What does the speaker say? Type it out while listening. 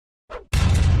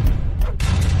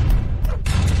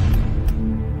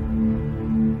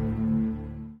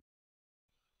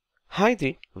Hi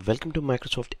there, welcome to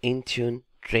Microsoft Intune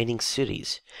Training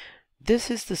Series.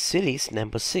 This is the series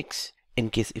number 6.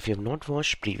 In case if you have not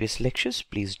watched previous lectures,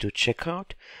 please do check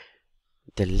out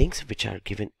the links which are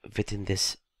given within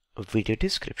this video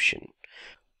description.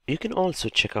 You can also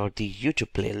check out the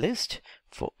YouTube playlist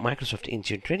for Microsoft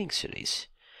Intune Training Series.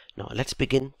 Now let's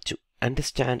begin to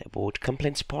understand about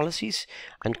compliance policies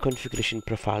and configuration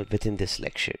profile within this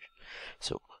lecture.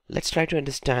 So let's try to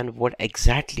understand what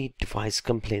exactly defines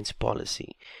compliance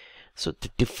policy. So the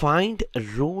defined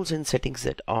rules and settings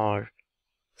that are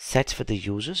set for the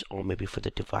users or maybe for the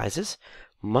devices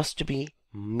must be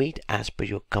made as per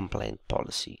your compliance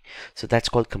policy. So that's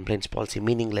called compliance policy,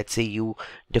 meaning let's say you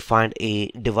defined a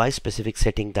device specific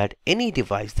setting that any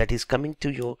device that is coming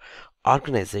to your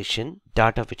organization,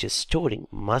 data which is storing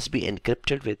must be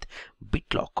encrypted with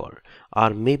BitLocker,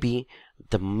 or maybe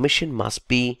the machine must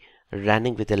be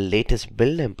running with the latest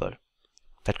build number.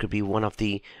 That could be one of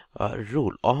the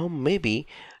rule, or maybe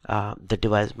the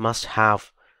device must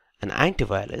have an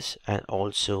antivirus and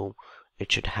also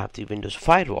it should have the Windows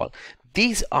firewall.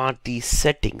 These are the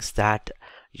settings that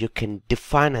you can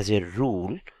define as a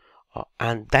rule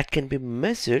and that can be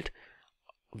measured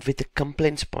with a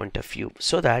compliance point of view,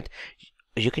 so that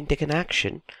you can take an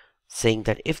action saying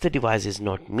that if the device is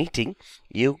not meeting,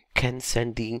 you can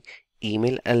send the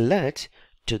email alert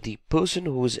to the person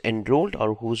who is enrolled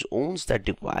or who owns that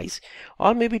device,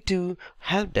 or maybe to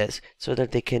help desk, so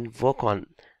that they can work on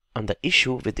the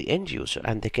issue with the end user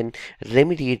and they can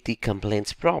remediate the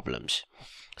compliance problems.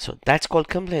 So that's called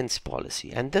compliance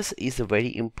policy, and this is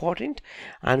very important.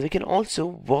 And we can also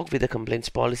work with the compliance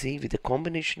policy with a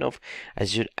combination of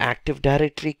Azure Active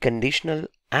Directory conditional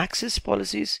access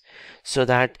policies, so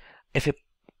that if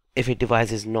a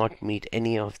device is not meet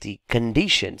any of the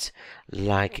conditions,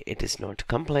 like it is not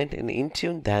compliant in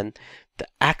Intune, then the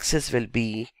access will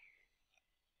be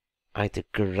either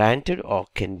granted or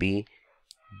can be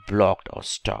blocked or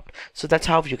stopped. So that's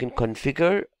how you can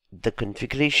configure the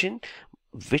configuration,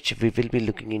 which we will be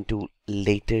looking into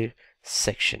later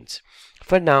sections.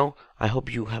 For now, I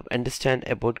hope you have understand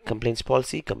about compliance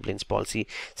policy. Compliance policy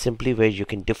simply where you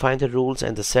can define the rules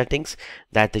and the settings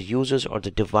that the users or the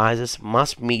devices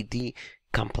must meet the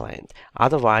compliant.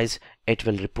 Otherwise, it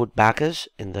will report back us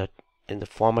in the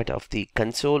format of the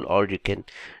console, or you can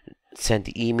send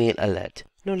the email alert.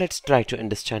 Now let's try to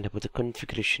understand about the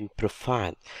configuration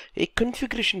profile. A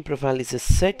configuration profile is a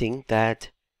setting that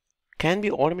can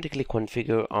be automatically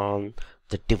configured on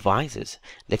the devices.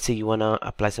 Let's say you want to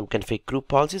apply some config group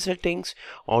policy settings,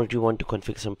 or you want to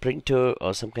configure some printer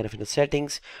or some kind of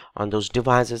settings on those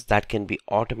devices, that can be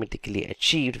automatically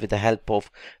achieved with the help of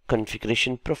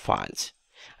configuration profiles.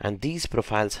 And these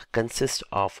profiles consist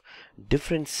of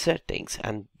different settings,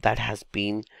 and that has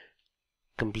been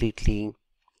completely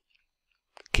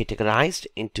categorized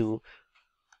into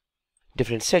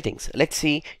different settings. Let's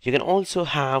see, you can also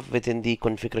have within the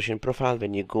configuration profile,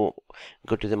 when you go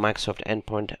to the Microsoft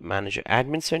Endpoint Manager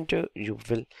Admin Center, you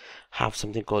will have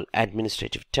something called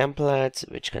administrative templates,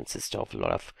 which consist of a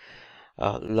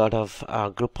lot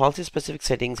of group policy specific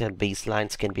settings and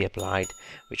baselines can be applied,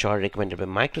 which are recommended by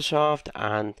Microsoft,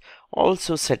 and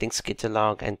also settings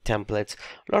catalog and templates,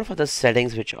 a lot of other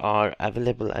settings which are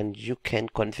available, and you can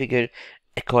configure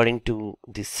according to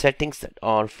the settings that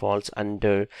are falls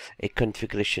under a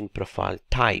configuration profile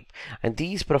type. And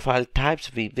these profile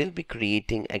types we will be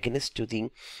creating against to the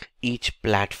each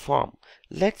platform.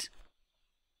 Let's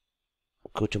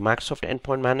go to Microsoft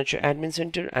Endpoint Manager Admin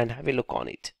Center and have a look on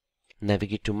it.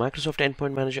 Navigate to Microsoft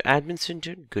Endpoint Manager Admin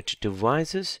Center, go to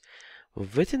devices.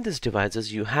 Within these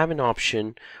devices you have an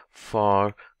option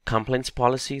for compliance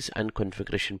policies and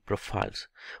configuration profiles.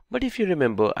 But if you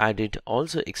remember, I did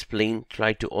also explain,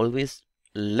 try to always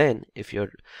learn. If you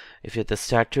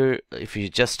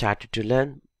just started to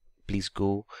learn, please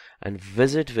go and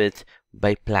visit with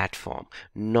by platform,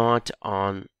 not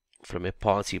on from a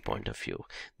policy point of view.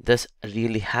 This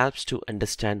really helps to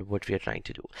understand what we are trying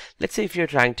to do. Let's say if you're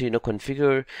trying to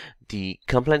configure the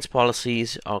compliance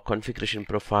policies or configuration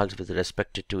profiles with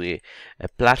respect to a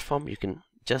platform, you can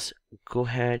just go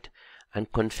ahead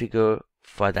and configure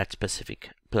for that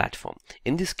specific platform.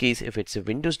 In this case, if it's a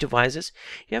Windows devices,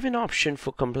 you have an option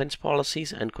for compliance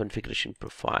policies and configuration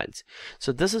profiles.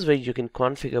 So this is where you can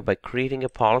configure by creating a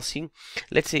policy.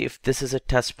 Let's say if this is a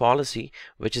test policy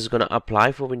which is going to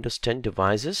apply for Windows 10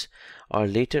 devices or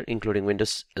later including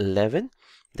Windows 11,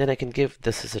 then I can give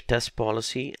this as a test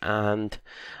policy, and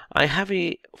I have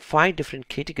 5 different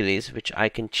categories which I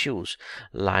can choose,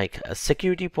 like a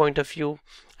security point of view.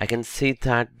 I can say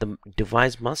that the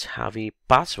device must have a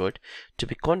password to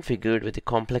be configured with the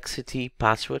complexity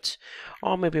passwords,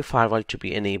 or maybe a firewall to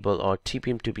be enabled, or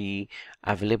TPM to be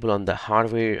available on the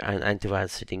hardware, and antivirus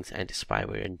settings,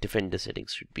 anti-spyware and defender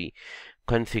settings should be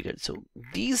configured. So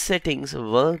these settings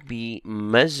will be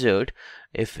measured.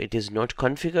 If it is not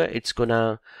configured, it's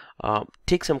gonna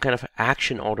take some kind of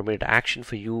action, automated action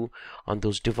for you on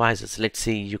those devices. Let's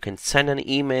say you can send an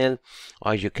email,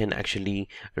 or you can actually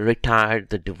retire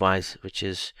the device which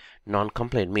is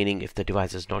non-compliant, meaning if the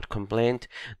device is not compliant,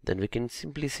 then we can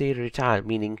simply say retire,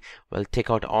 meaning we'll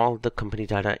take out all the company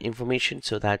data information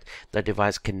so that the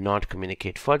device cannot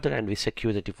communicate further, and we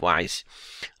secure the device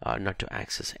not to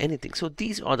access anything. So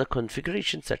these are the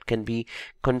configurations that can be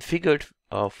configured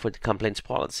for the compliance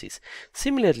policies.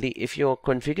 Similarly, if you're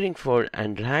configuring for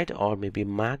Android or maybe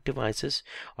Mac devices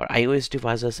or iOS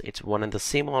devices, it's one and the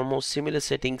same, almost similar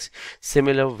settings,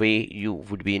 similar way you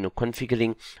would be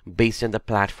configuring based on the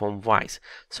platform wise.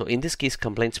 So in this case,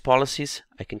 compliance policies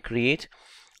I can create,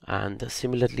 and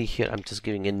similarly here I'm just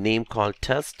giving a name called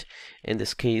test. In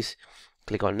this case,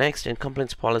 click on next and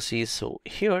compliance policies. So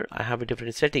here I have a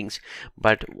different settings,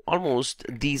 but almost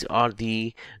these are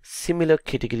the similar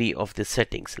category of the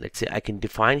settings. Let's say I can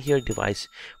define here device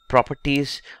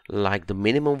properties like the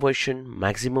minimum version,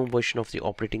 maximum version of the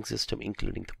operating system,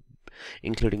 including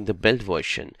the build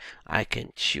version. I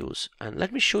can choose, and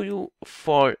let me show you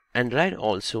for Android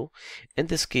also. In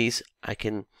this case, I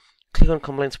can click on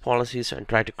compliance policies and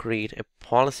try to create a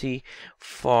policy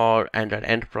for Android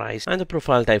Enterprise, and the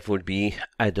profile type would be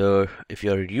either if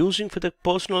you're using for the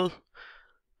personal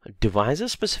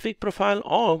devices specific profile,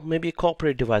 or maybe a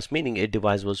corporate device, meaning a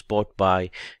device was bought by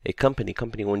a company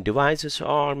owned devices,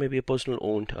 or maybe a personal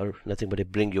owned, or nothing but a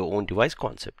bring your own device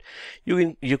concept.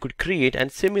 You could create,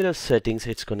 and similar settings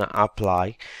it's gonna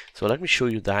apply. So let me show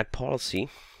you that policy.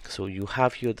 So you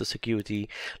have here the security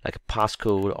like a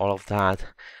passcode, all of that,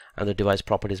 and the device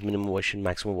properties, minimum version,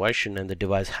 maximum version, and the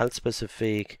device health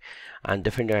specific and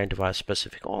defender antivirus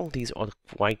specific. All these are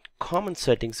quite common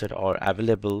settings that are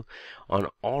available on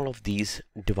all of these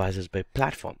devices by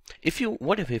platform. If you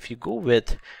go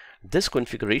with this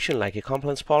configuration like a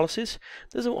compliance policies,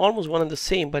 this is almost one and the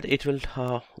same, but it will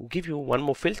give you one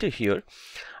more filter here.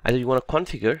 Either you want to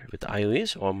configure with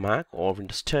iOS or Mac or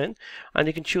Windows 10, and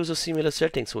you can choose a similar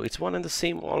setting. So it's one and the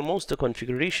same, almost the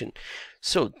configuration.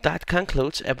 So that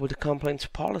concludes about the compliance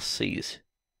policies.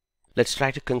 Let's try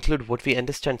to conclude what we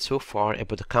understand so far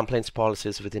about the compliance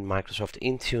policies within Microsoft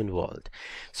Intune world.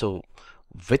 So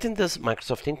within this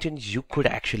Microsoft Intune, you could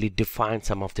actually define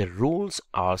some of the rules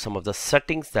or some of the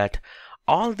settings that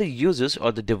all the users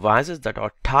or the devices that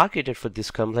are targeted for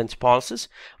these compliance policies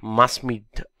must meet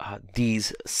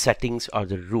these settings or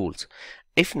the rules.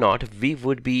 If not, we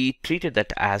would be treated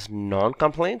that as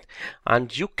non-compliant,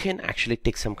 and you can actually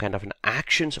take some kind of an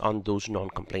actions on those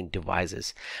non-compliant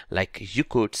devices. Like you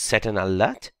could set an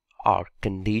alert or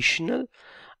condition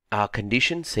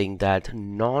saying that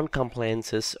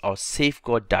non-compliances or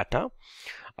safeguard data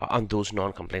on those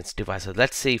non-compliance devices.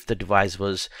 Let's say if the device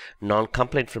was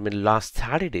non-compliant from the last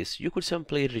 30 days, you could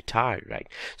simply retire, right?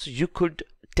 So you could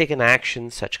take an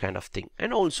action, such kind of thing.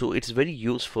 And also it's very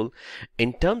useful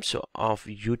in terms of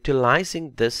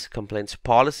utilizing this compliance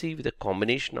policy with a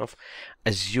combination of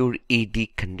Azure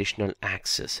AD conditional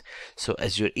access. So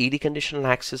Azure AD conditional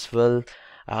access will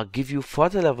give you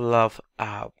further level of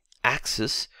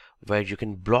access where you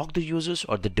can block the users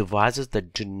or the devices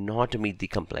that do not meet the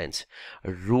compliance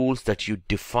rules that you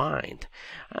defined.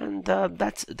 And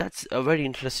that's very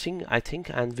interesting, I think,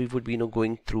 and we would be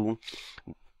going through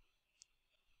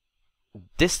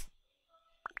this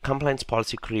compliance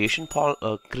policy creation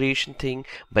thing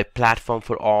by platform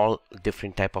for all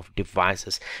different type of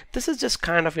devices. This is just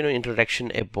kind of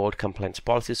introduction about compliance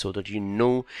policy, so that you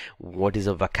know what is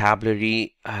a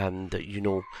vocabulary and you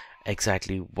know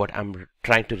exactly what I'm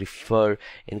trying to refer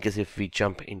in case if we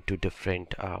jump into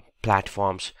different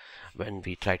platforms when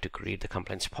we try to create the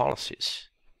compliance policies.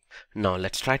 Now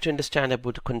let's try to understand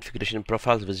about the configuration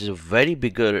profiles, which is a very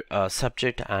bigger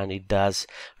subject, and it does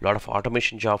a lot of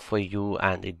automation job for you,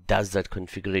 and it does that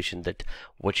configuration that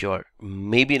what you're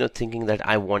maybe thinking that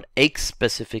I want X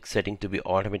specific setting to be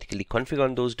automatically configured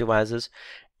on those devices.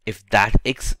 If that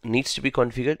X needs to be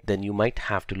configured, then you might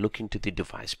have to look into the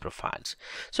device profiles.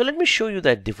 So let me show you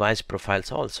that device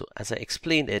profiles also. As I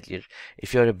explained earlier,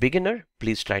 if you're a beginner,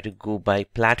 please try to go by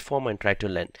platform and try to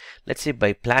learn. Let's say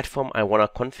by platform, I want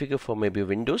to configure for maybe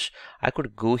Windows. I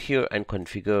could go here and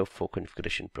configure for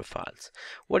configuration profiles.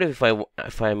 What if I'm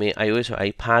a iOS or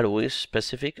iPad OS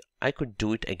specific? I could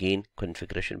do it again,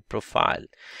 configuration profile.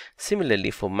 Similarly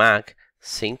for Mac,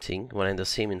 same thing, one and the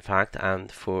same in fact.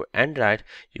 And for Android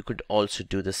you could also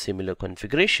do the similar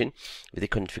configuration with the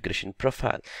configuration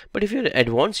profile. But if you're an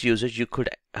advanced user, you could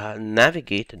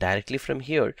navigate directly from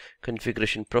here,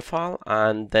 configuration profile,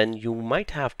 and then you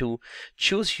might have to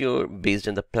choose here based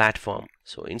on the platform.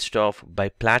 So instead of by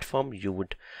platform, you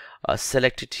would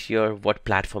select it here what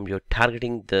platform you're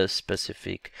targeting the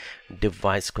specific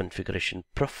device configuration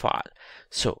profile.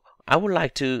 So I would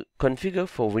like to configure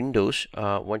for Windows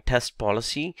one test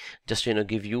policy, just to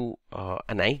give you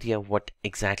an idea what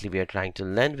exactly we are trying to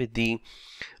learn with the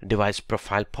device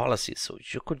profile policy. So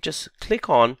you could just click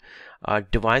on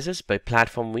devices by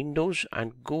platform Windows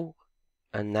and go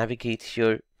and navigate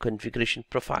here configuration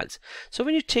profiles. So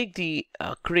when you take the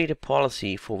create a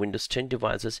policy for Windows 10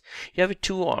 devices, you have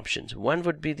two options. One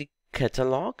would be the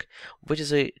catalog, which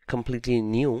is a completely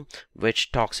new,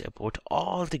 which talks about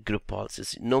all the group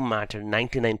policies, no matter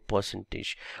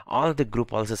 99%, all the group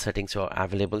policy settings are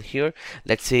available here.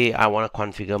 Let's say I want to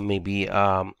configure maybe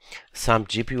some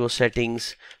GPU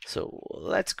settings. So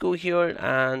let's go here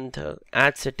and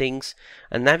add settings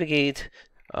and navigate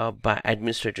by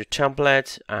administrator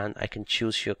templates, and I can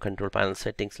choose here control panel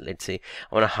settings. Let's say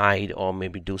I want to hide or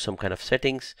maybe do some kind of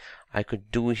settings. I could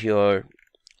do here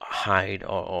hide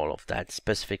or all of that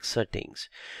specific settings.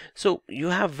 So you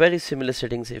have very similar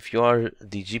settings. If you are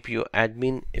the GPU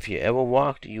admin, if you ever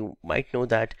worked, you might know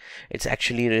that it's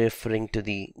actually referring to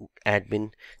the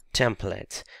admin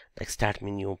templates like start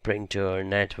menu, printer,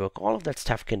 network, all of that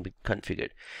stuff can be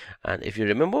configured. And if you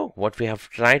remember, what we have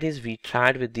tried is we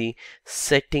tried with the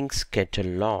settings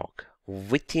catalog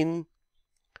within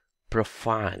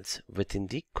profiles, within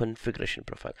the configuration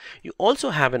profile. You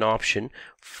also have an option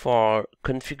for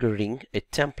configuring a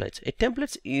template. A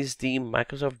template is the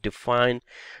Microsoft define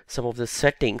some of the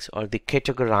settings or the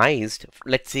categorized.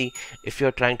 Let's say if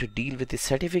you're trying to deal with the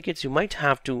certificates, you might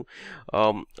have to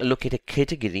look at a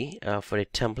category for a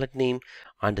template name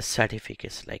under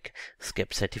certificates, like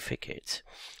skip certificates,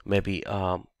 maybe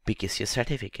PKCS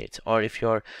certificates, or if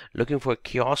you're looking for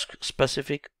kiosk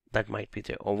specific, that might be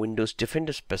there, or Windows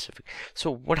Defender specific. So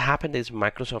what happened is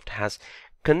Microsoft has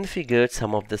configured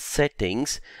some of the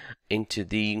settings into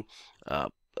the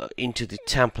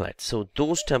template. So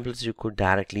those templates you could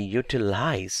directly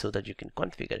utilize so that you can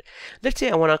configure it. Let's say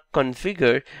I want to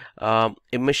configure a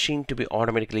machine to be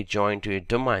automatically joined to a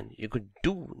domain. You could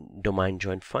do domain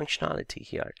join functionality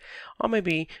here, or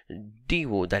maybe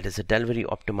DO, that is a delivery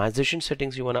optimization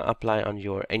settings you want to apply on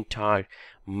your entire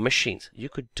machines. You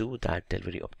could do that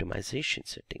delivery optimization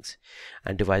settings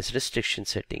and device restriction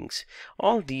settings.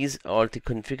 All these are the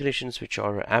configurations which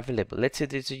are available. Let's say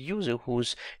there's a user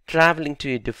who's traveling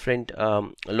to a different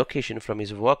location from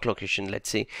his work location.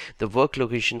 Let's say the work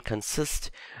location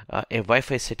consists a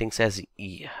Wi-Fi settings as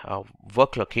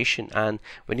work location, and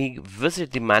when he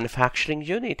visits the manufacturing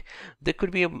unit, there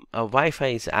could be a Wi-Fi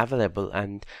is available,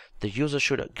 and the user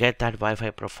should get that Wi-Fi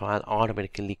profile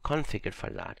automatically configured for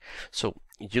that. So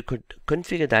you could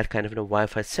configure that kind of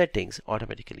Wi-Fi settings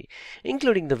automatically,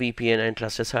 including the VPN and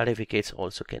trusted certificates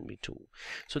also can be too.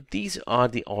 So these are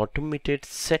the automated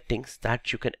settings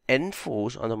that you can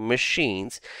enforce on the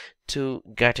machines to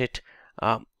get it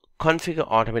configure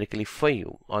automatically for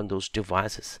you on those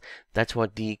devices. That's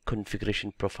what the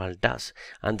configuration profile does.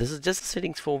 And this is just the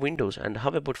settings for Windows. And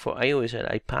how about for iOS and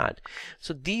iPad?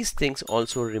 So these things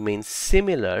also remain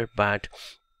similar, but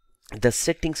the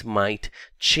settings might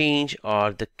change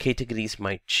or the categories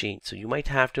might change. So you might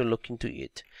have to look into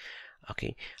it.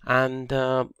 Okay, and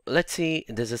let's say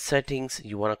there's a settings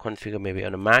you want to configure maybe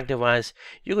on a Mac device.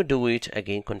 You could do it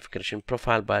again, configuration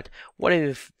profile. But what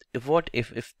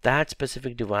if that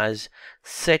specific device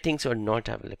settings are not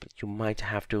available? You might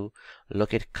have to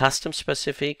look at custom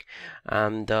specific,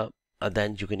 and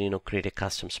then you can create a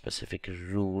custom specific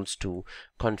rules to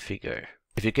configure.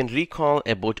 If you can recall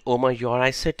about OMA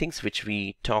URI settings, which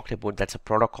we talked about, that's a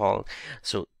protocol.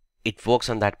 So it works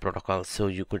on that protocol. So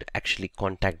you could actually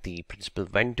contact the principal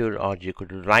vendor, or you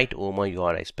could write OMA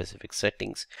URI specific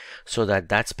settings so that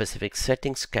that specific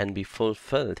settings can be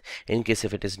fulfilled. In case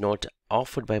if it is not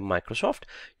offered by Microsoft,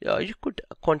 you could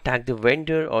contact the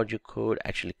vendor, or you could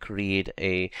actually create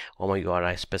a OMA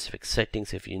URI specific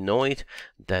settings. If you know it,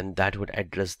 then that would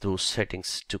address those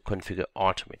settings to configure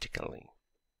automatically.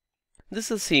 This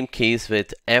is the same case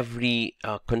with every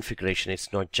configuration.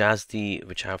 It's not just the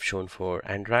which I have shown for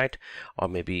Android or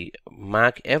maybe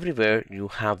Mac. Everywhere you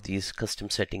have these custom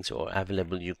settings or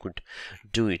available, you could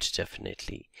do it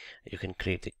definitely. You can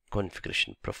create a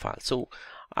configuration profile. So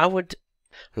I would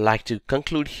like to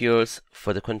conclude here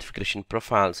for the configuration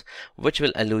profiles, which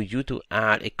will allow you to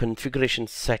add a configuration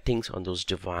settings on those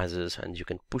devices, and you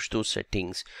can push those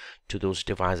settings to those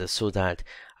devices so that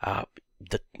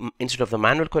instead of the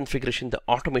manual configuration, the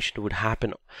automation would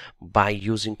happen by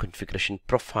using configuration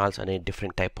profiles on a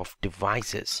different type of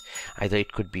devices. Either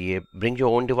it could be a bring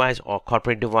your own device or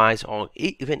corporate device, or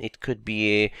even it could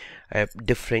be a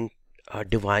different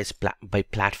device by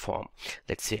platform,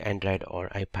 let's say Android or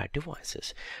iPad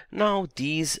devices. Now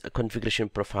these configuration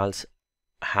profiles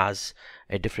has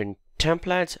a different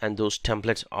templates, and those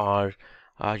templates are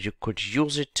you could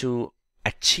use it to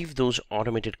achieve those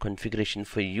automated configuration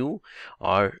for you,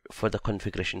 or for the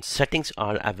configuration settings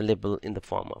are available in the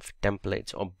form of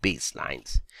templates or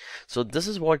baselines. So this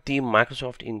is what the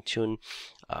Microsoft Intune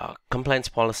compliance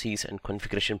policies and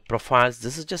configuration profiles.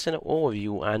 This is just an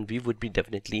overview, and we would be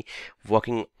definitely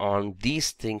working on these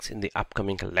things in the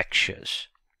upcoming lectures.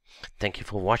 Thank you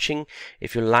for watching.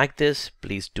 If you like this,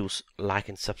 please do like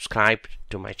and subscribe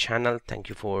to my channel. Thank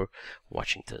you for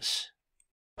watching this.